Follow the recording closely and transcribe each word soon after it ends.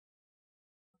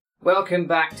Welcome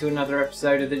back to another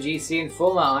episode of the GC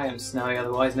Informer. I am Snowy,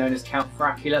 otherwise known as Count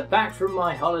Fracula, back from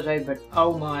my holiday, but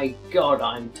oh my god,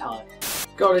 I'm tired.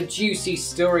 Got a juicy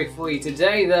story for you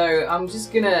today, though. I'm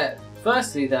just gonna,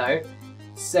 firstly though,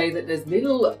 say that there's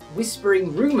little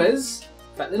whispering rumours,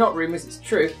 in fact they're not rumours, it's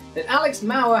true, that Alex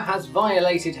Mauer has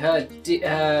violated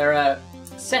her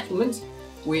settlement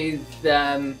with,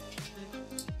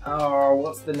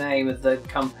 what's the name of the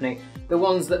company? The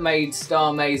ones that made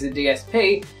Star Maze a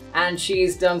DSP, and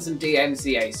she's done some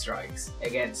DMCA strikes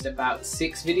against about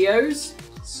 6 videos,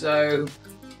 so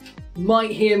might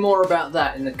hear more about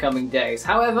that in the coming days.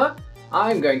 However,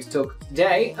 I'm going to talk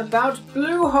today about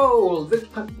Bluehole, the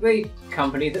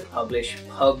company that publish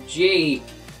PUBG.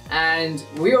 And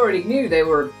we already knew they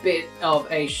were a bit of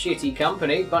a shitty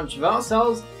company, bunch of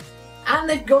arseholes, and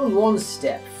they've gone one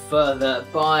step further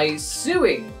by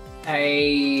suing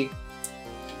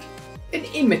an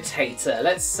imitator,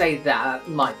 let's say that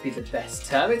might be the best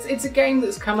term. It's a game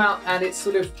that's come out and it's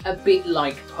sort of a bit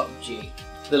like PUBG.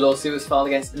 The lawsuit was filed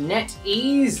against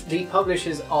NetEase, the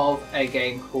publishers of a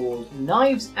game called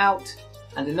Knives Out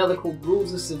and another called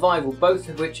Rules of Survival, both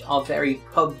of which are very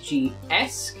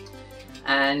PUBG-esque.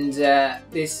 And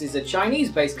this is a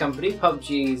Chinese-based company.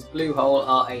 PUBG's Bluehole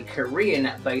are a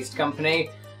Korean-based company.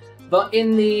 But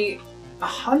in the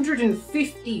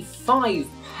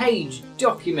 155-page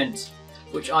document,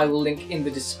 which I will link in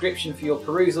the description for your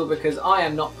perusal because I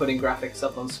am not putting graphics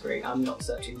up on screen. I'm not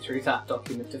searching through that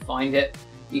document to find it.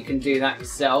 You can do that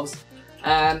yourselves.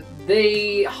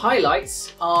 The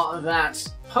highlights are that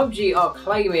PUBG are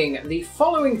claiming the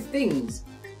following things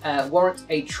warrant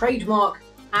a trademark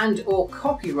and or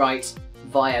copyright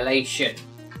violation.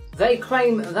 They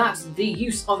claim that the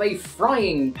use of a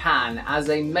frying pan as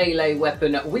a melee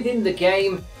weapon within the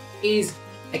game is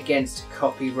against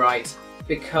copyright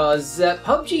because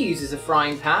PUBG uses a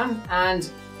frying pan,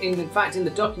 and in fact in the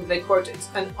document they quote it's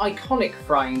an iconic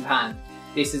frying pan.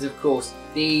 This is of course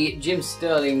the Jim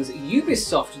Sterling's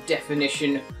Ubisoft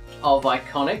definition of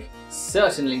iconic,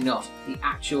 certainly not the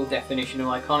actual definition of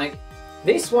iconic.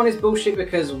 This one is bullshit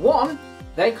because one,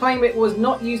 they claim it was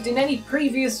not used in any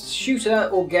previous shooter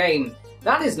or game.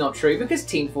 That is not true because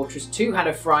Team Fortress 2 had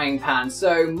a frying pan,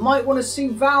 so might want to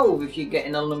sue Valve if you're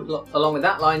getting along with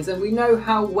that lines, and we know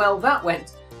how well that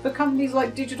went for companies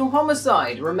like Digital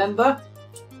Homicide, remember?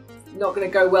 Not going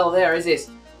to go well there, is it?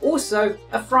 Also,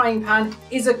 a frying pan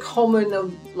is a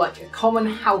common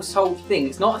household thing.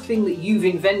 It's not a thing that you've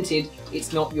invented,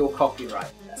 it's not your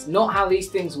copyright. That's not how these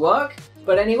things work,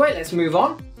 but anyway, let's move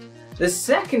on. The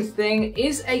second thing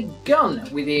is a gun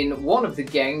within one of the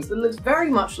games that looks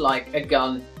very much like a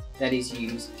gun that is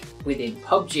used within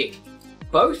PUBG.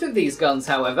 Both of these guns,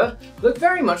 however, look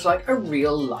very much like a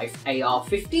real-life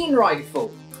AR-15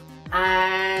 rifle.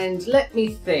 And let me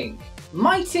think,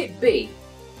 might it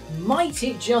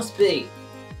just be,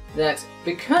 that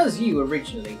because you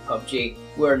originally, PUBG,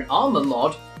 were an Armour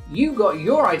mod, you got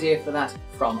your idea for that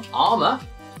from Armour?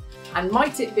 And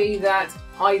might it be that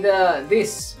either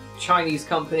this Chinese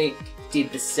company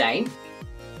did the same,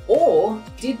 or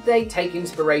did they take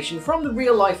inspiration from the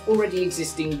real-life already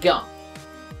existing gun?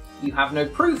 You have no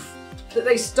proof that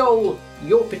they stole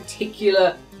your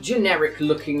particular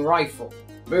generic-looking rifle.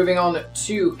 Moving on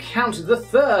to count the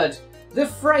third, the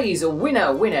phrase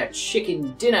 "winner, winner,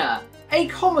 chicken dinner." A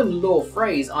common law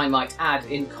phrase, I might add,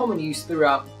 in common use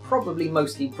throughout probably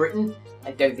mostly Britain.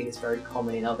 I don't think it's very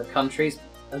common in other countries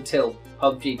until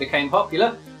PUBG became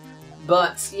popular.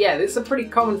 But yeah, it's a pretty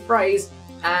common phrase,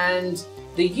 and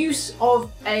the use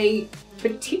of a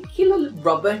particular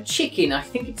rubber chicken. I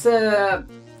think it's a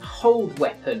hold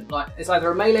weapon. Like, it's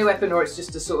either a melee weapon or it's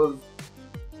just a sort of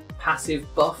passive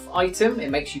buff item.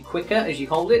 It makes you quicker as you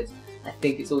hold it. I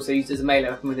think it's also used as a melee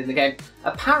weapon within the game.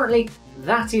 Apparently,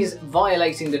 that is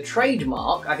violating the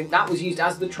trademark. I think that was used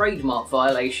as the trademark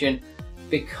violation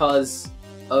because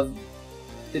of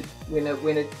the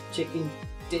winner chicken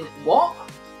dinner. What?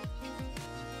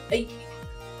 Are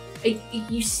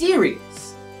you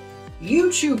serious?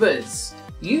 YouTubers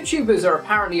are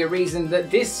apparently a reason that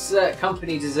this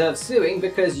company deserves suing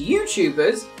because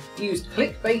YouTubers used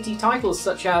clickbaity titles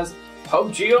such as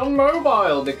PUBG on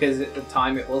mobile because at the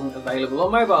time it wasn't available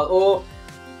on mobile, or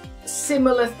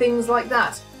similar things like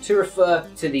that to refer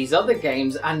to these other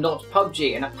games and not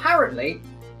PUBG. And apparently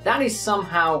that is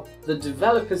somehow the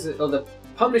developers or the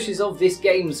publishers of this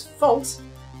game's fault,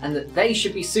 and that they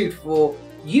should be sued for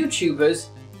YouTubers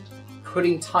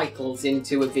putting titles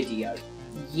into a video.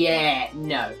 Yeah,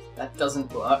 no, that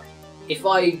doesn't work. If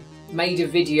I made a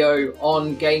video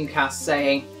on GameCast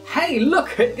saying, "Hey,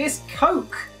 look at this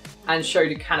Coke," and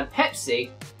showed a can of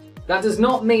Pepsi, That does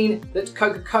not mean that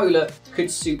Coca-Cola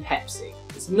could sue Pepsi.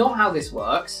 It's not how this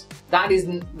works.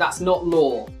 That's not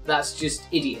law. That's just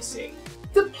idiocy.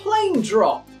 The plane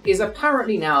drop is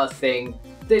apparently now a thing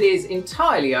that is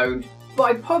entirely owned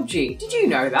by PUBG. Did you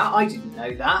know that? I didn't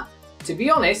know that. To be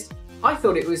honest, I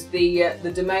thought it was the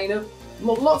domain of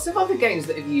lots of other games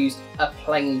that have used a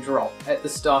plane drop at the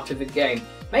start of a game.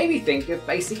 Maybe think of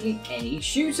basically any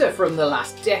shooter from the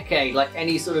last decade, like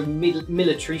any sort of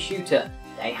military shooter.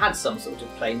 They had some sort of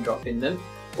plane drop in them.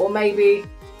 Or maybe,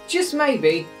 just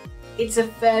maybe, it's a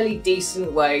fairly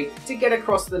decent way to get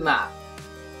across the map.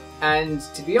 And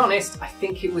to be honest, I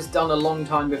think it was done a long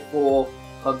time before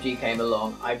PUBG came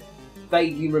along. I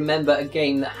vaguely remember a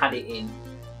game that had it in.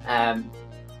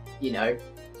 You know,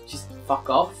 just fuck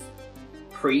off.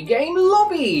 Pre-game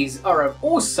lobbies are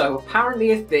also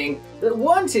apparently a thing that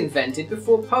weren't invented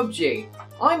before PUBG.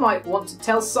 I might want to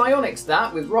tell Psyonix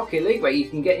that with Rocket League, where you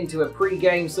can get into a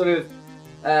pre-game sort of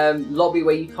lobby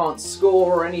where you can't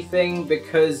score or anything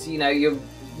because, you know, you're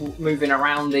moving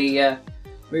around the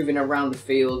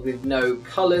field with no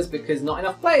colours because not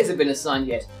enough players have been assigned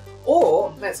yet.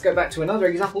 Or, let's go back to another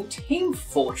example, Team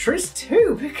Fortress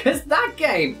 2, because that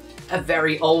game, a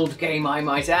very old game I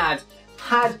might add,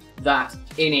 had that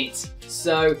in it.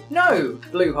 So, no,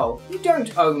 Bluehole, you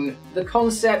don't own the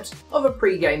concept of a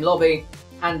pre-game lobby,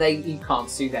 and you can't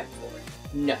sue them for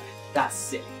it. No, that's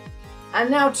silly. And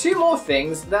now 2 more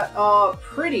things that are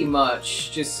pretty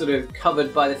much just sort of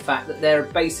covered by the fact that they're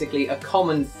basically a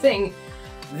common thing.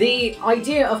 The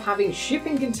idea of having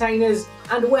shipping containers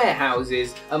and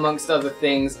warehouses, amongst other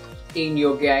things, in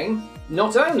your game.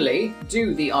 Not only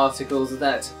do the articles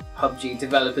that PUBG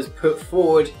developers put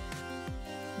forward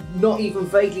not even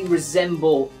vaguely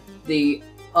resemble the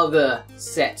other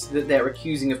set that they're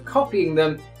accusing of copying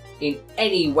them in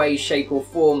any way, shape or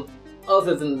form,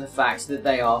 other than the fact that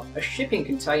they are a shipping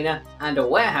container and a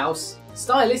warehouse,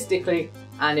 stylistically,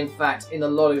 and in fact in a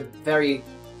lot of very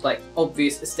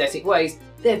obvious aesthetic ways,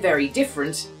 they're very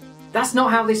different. That's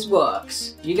not how this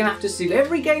works. You're gonna have to sue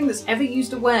every game that's ever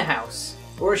used a warehouse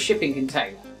or a shipping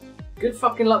container. Good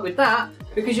fucking luck with that,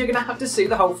 because you're gonna have to sue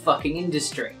the whole fucking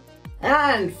industry.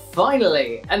 And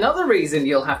finally, another reason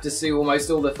you'll have to sue almost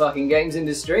all the fucking games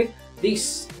industry, the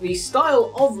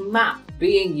style of map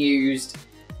being used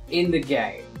in the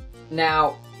game.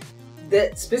 Now,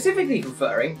 they're specifically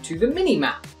referring to the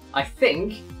mini-map. I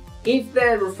think if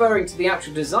they're referring to the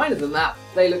actual design of the map,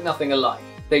 they look nothing alike.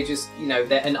 They just, you know,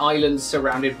 they're an island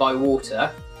surrounded by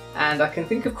water, and I can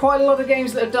think of quite a lot of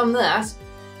games that have done that.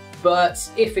 But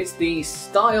if it's the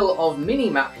style of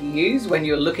mini-map you use when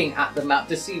you're looking at the map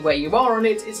to see where you are on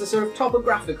it, it's a sort of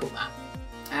topographical map.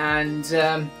 And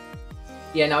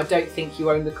yeah, no, I don't think you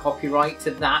own the copyright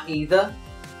to that either.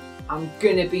 I'm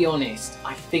gonna be honest,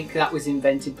 I think that was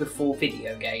invented before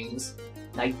video games.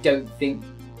 I don't think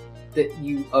that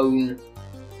you own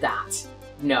that.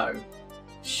 No.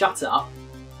 Shut up,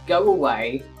 go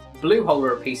away, Bluehole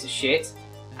are a piece of shit,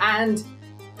 and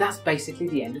that's basically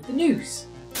the end of the news.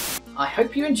 I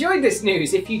hope you enjoyed this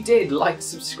news. If you did, like,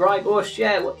 subscribe or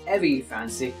share, whatever you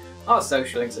fancy. Our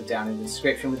social links are down in the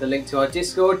description with a link to our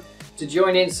Discord to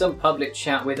join in some public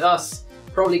chat with us.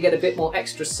 Probably get a bit more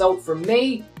extra salt from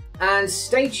me. And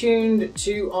stay tuned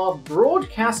to our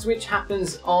broadcast, which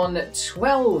happens on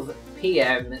 12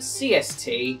 PM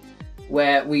CST,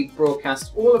 where we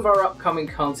broadcast all of our upcoming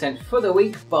content for the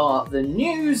week, bar the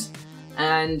news.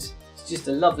 And it's just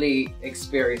a lovely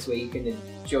experience where you can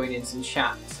join in some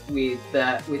chats with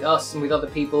us and with other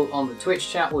people on the Twitch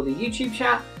chat or the YouTube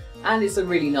chat, and it's a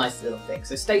really nice little thing.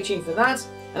 So stay tuned for that,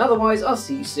 and otherwise I'll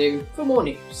see you soon for more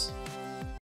news.